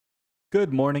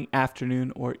Good morning,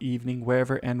 afternoon, or evening,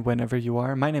 wherever and whenever you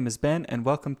are. My name is Ben, and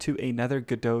welcome to another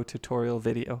Godot tutorial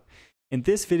video. In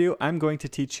this video, I'm going to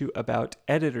teach you about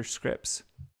editor scripts.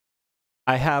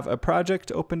 I have a project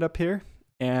opened up here,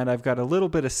 and I've got a little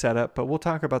bit of setup, but we'll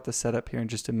talk about the setup here in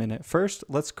just a minute. First,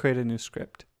 let's create a new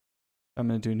script. I'm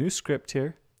going to do new script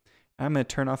here. I'm going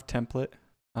to turn off template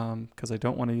because I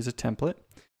don't want to use a template.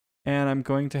 And I'm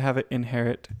going to have it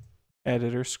inherit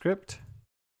editor script.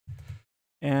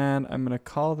 And I'm going to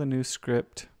call the new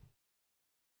script,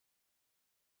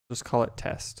 just call it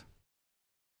test.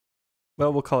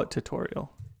 Well, we'll call it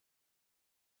tutorial.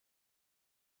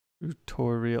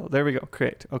 Tutorial. There we go.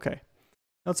 Create. Okay.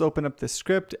 Let's open up this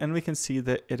script and we can see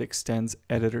that it extends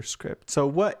editor script. So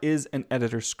what is an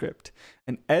editor script?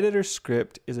 An editor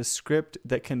script is a script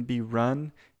that can be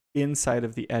run inside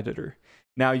of the editor.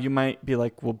 Now you might be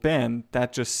like, well, Ben,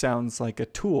 that just sounds like a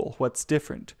tool. What's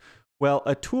different? Well,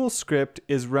 a tool script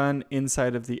is run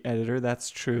inside of the editor. That's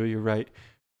true, you're right.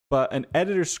 But an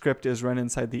editor script is run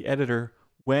inside the editor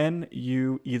when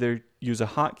you either use a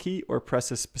hotkey or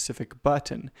press a specific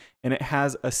button. And it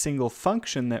has a single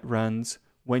function that runs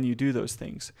when you do those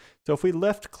things. So if we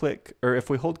left click, or if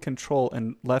we hold Control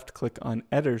and left click on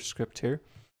editor script here,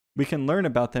 we can learn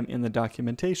about them in the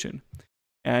documentation.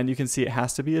 And you can see it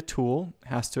has to be a tool,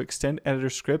 has to extend editor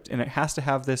script, and it has to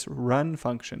have this run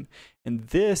function. And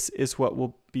this is what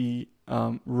will be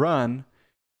run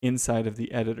inside of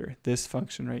the editor, this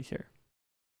function right here.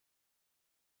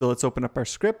 So let's open up our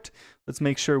script. Let's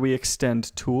make sure we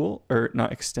extend tool, or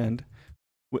not extend.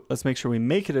 Let's make sure we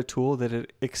make it a tool that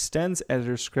it extends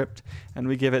editor script, and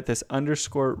we give it this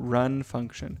underscore run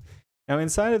function. Now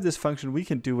inside of this function, we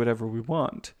can do whatever we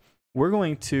want. We're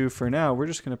going to, for now, we're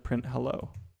just going to print hello.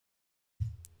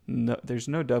 No, there's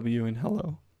no W in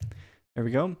hello. There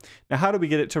we go. Now, how do we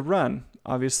get it to run?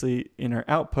 Obviously, in our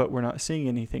output, we're not seeing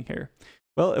anything here.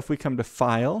 Well, if we come to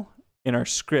File, in our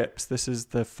scripts, this is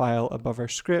the file above our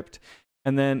script,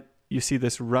 and then you see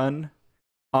this run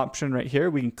option right here.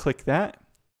 We can click that,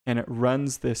 and it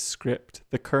runs this script,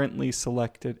 the currently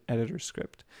selected editor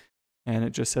script. And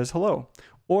it just says hello.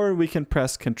 Or we can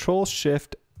press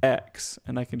Control-Shift-X,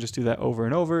 and I can just do that over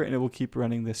and over, and it will keep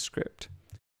running this script.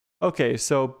 Okay,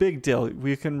 so big deal.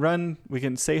 We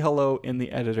can say hello in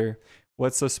the editor.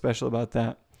 What's so special about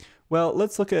that? Well,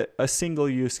 let's look at a single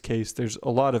use case. There's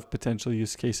a lot of potential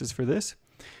use cases for this,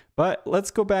 but let's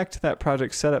go back to that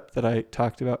project setup that I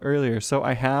talked about earlier. So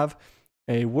I have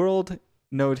a world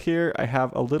node here. I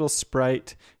have a little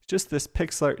sprite, just this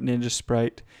pixel art ninja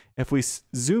sprite. If we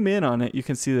zoom in on it, you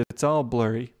can see that it's all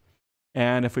blurry.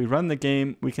 And if we run the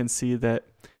game, we can see that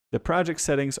the project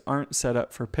settings aren't set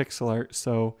up for pixel art,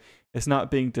 so it's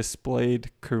not being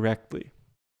displayed correctly.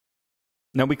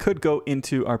 Now we could go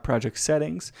into our project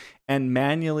settings and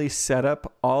manually set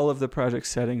up all of the project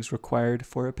settings required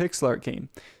for a pixel art game,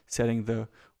 setting the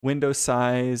window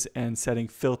size and setting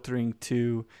filtering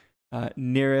to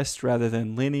nearest rather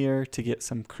than linear to get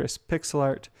some crisp pixel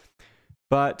art.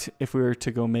 But if we were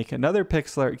to go make another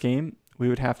pixel art game, we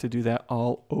would have to do that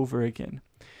all over again.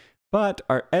 But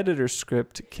our editor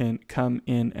script can come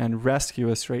in and rescue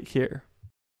us right here.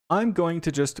 I'm going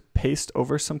to just paste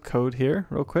over some code here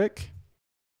real quick.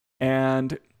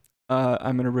 And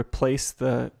I'm going to replace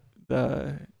the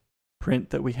print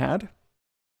that we had.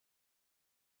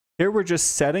 Here we're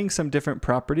just setting some different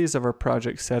properties of our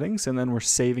project settings, and then we're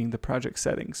saving the project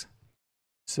settings.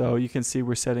 So you can see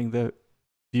we're setting the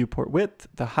viewport width,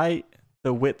 the height,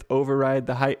 the width override,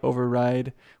 the height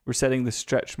override. We're setting the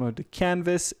stretch mode to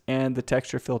canvas and the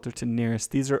texture filter to nearest.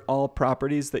 These are all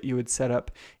properties that you would set up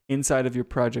inside of your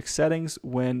project settings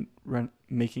when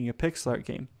making a pixel art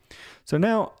game. So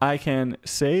now I can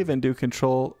save and do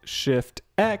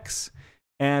Control-Shift-X.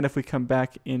 And if we come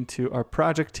back into our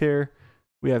project here,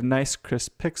 we have nice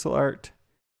crisp pixel art.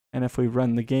 And if we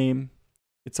run the game,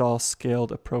 it's all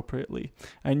scaled appropriately.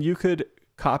 And you could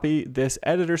copy this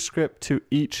editor script to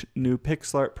each new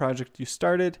pixel art project you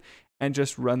started and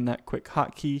just run that quick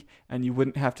hotkey, and you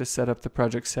wouldn't have to set up the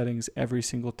project settings every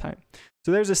single time.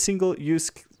 So there's a single use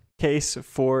case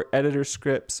for editor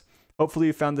scripts. Hopefully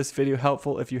you found this video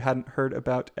helpful. If you hadn't heard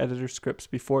about editor scripts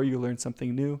before, you learned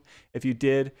something new. If you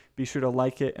did, be sure to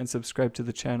like it and subscribe to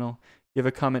the channel. Give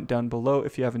a comment down below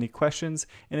if you have any questions.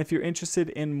 And if you're interested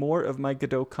in more of my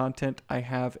Godot content, I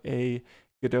have a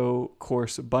Godot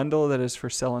course bundle that is for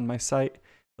sale on my site.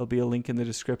 There'll be a link in the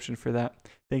description for that.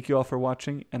 Thank you all for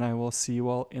watching, and I will see you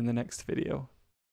all in the next video.